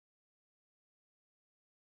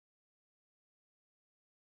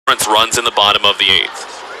runs in the bottom of the 8th.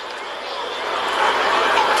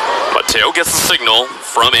 Mateo gets the signal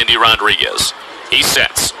from Andy Rodriguez. He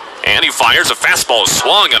sets, and he fires a fastball,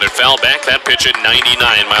 swung on it, foul back. That pitch at 99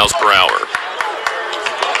 miles per hour.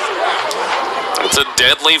 It's a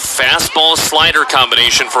deadly fastball slider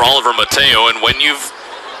combination for Oliver Mateo, and when you've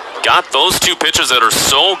got those two pitches that are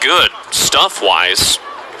so good stuff-wise,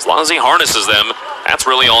 as long as he harnesses them, that's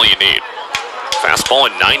really all you need. Fastball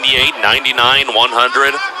at 98, 99,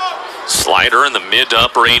 100. Slider in the mid to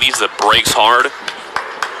upper 80s that breaks hard.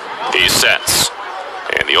 He sets.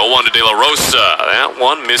 And the 0-1 to De La Rosa. That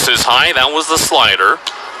one misses high. That was the slider.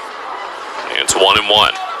 It's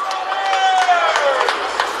 1-1.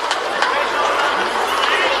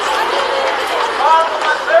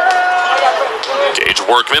 Gage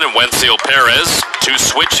Workman and Wenzel Perez, two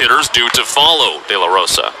switch hitters due to follow De La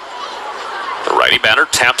Rosa. The righty batter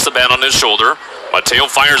taps the bat on his shoulder. Mateo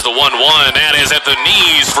fires the 1-1. That is at the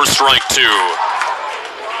knees for strike 2.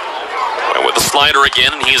 And with the slider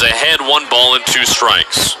again, he's ahead 1 ball and 2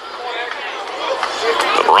 strikes.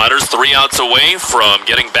 The Marauders 3 outs away from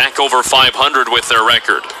getting back over 500 with their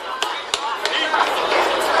record.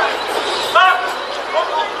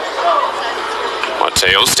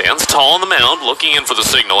 Mateo stands tall on the mound, looking in for the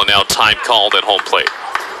signal, and now time called at home plate.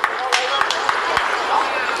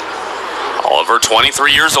 Oliver,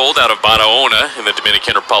 23 years old, out of Barahona in the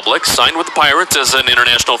Dominican Republic, signed with the Pirates as an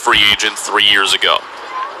international free agent 3 years ago.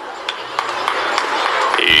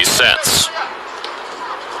 He sets.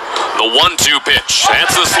 The 1-2 pitch.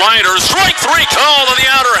 That's the slider. Strike 3 called on the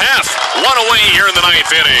outer half. 1 away here in the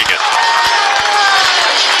 9th inning.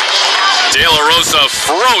 De La Rosa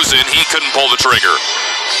frozen. He couldn't pull the trigger.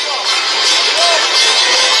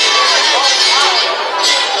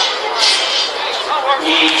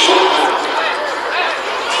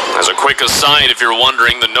 As a quick aside, if you're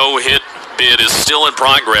wondering, the no-hit bid is still in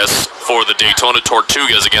progress for the Daytona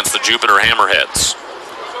Tortugas against the Jupiter Hammerheads.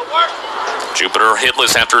 Jupiter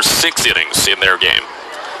hitless after 6 innings in their game.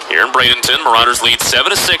 Here in Bradenton, Marauders lead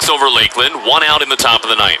 7-6 over Lakeland, 1 out in the top of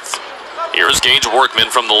the 9th. Here's Gage Workman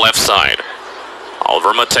from the left side.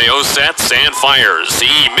 Oliver Mateo sets and fires.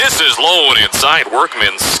 He misses low and inside.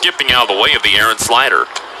 Workman skipping out of the way of the errant slider.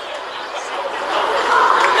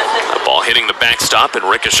 The ball hitting the backstop and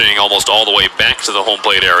ricocheting almost all the way back to the home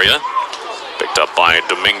plate area. Picked up by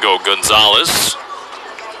Domingo Gonzalez.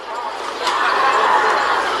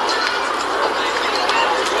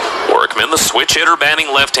 Workman, the switch hitter, batting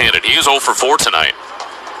left-handed. He is 0 for 4 tonight.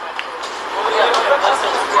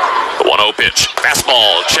 The 1-0 pitch.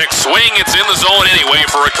 Fastball. Check swing. It's in the zone anyway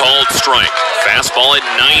for a called strike. Fastball at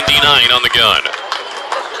 99 on the gun.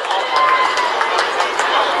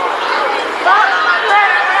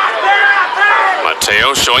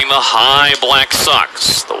 Mateo showing the high black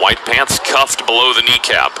socks. The white pants cuffed below the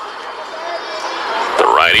kneecap. The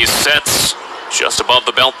righty sets just above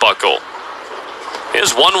the belt buckle.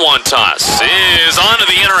 His 1-1 toss is onto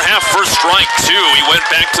the inner half for strike 2. He went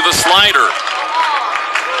back to the slider.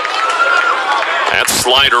 That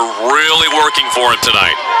slider really working for him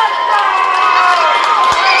tonight.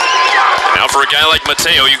 Now for a guy like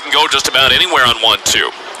Mateo, you can go just about anywhere on 1-2.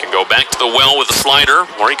 You can go back to the well with a slider,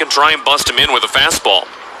 or you can try and bust him in with a fastball.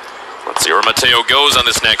 Let's see where Mateo goes on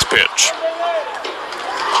this next pitch.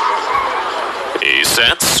 He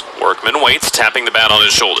sets. Workman waits, tapping the bat on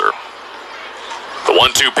his shoulder. The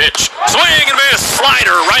 1-2 pitch. Swing and miss.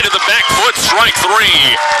 Slider right at the back foot. Strike 3.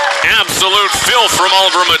 Absolute filth from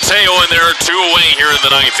Oliver Mateo, and there are 2 away here in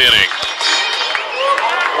the 9th inning.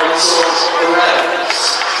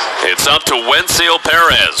 It's up to Wenzel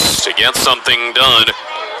Perez to get something done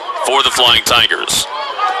for the Flying Tigers.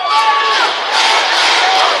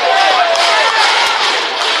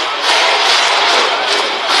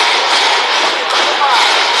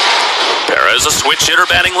 Perez, a switch hitter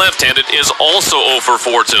batting left-handed, is also 0 for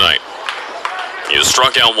 4 tonight. He has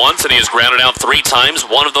struck out once and he has grounded out 3 times.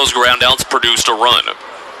 One of those groundouts produced a run.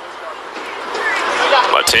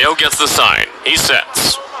 Mateo gets the sign. He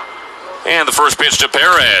sets. And the first pitch to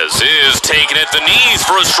Perez is taken at the knees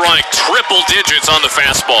for a strike. Triple digits on the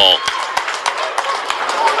fastball.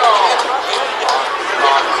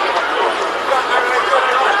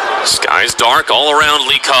 Skies dark all around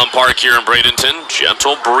Lecom Park here in Bradenton.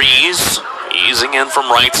 Gentle breeze easing in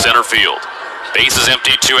from right center field. Bases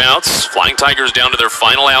empty, 2 outs. Flying Tigers down to their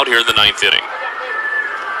final out here in the 9th inning.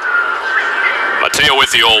 Mateo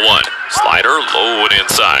with the 0-1. Slider low and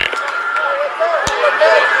inside.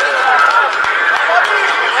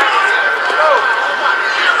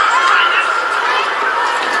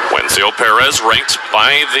 Wenzel Perez ranked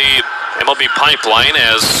by the MLB Pipeline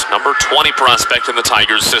as number 20 prospect in the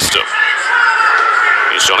Tigers system.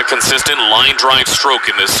 He's shown a consistent line drive stroke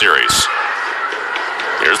in this series.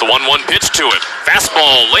 Here's the 1-1 pitch to it.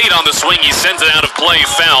 Fastball late on the swing. He sends it out of play,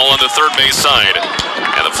 foul on the third base side.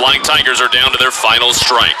 And the Flying Tigers are down to their final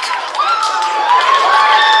strike.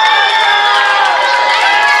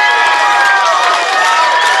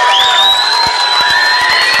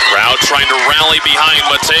 Crowd trying to rally behind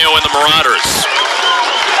Mateo and the Marauders.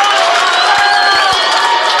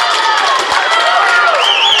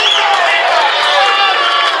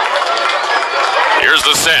 Here's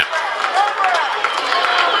the set.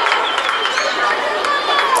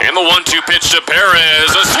 And the 1-2 pitch to Perez.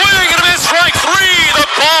 A swing and a miss, strike three. The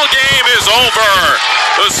ball game is over.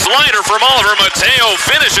 The slider from Oliver Mateo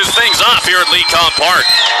finishes things off here at Lecom Park.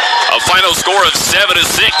 A final score of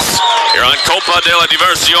 7-6 here on Copa de la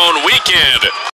Diversión weekend.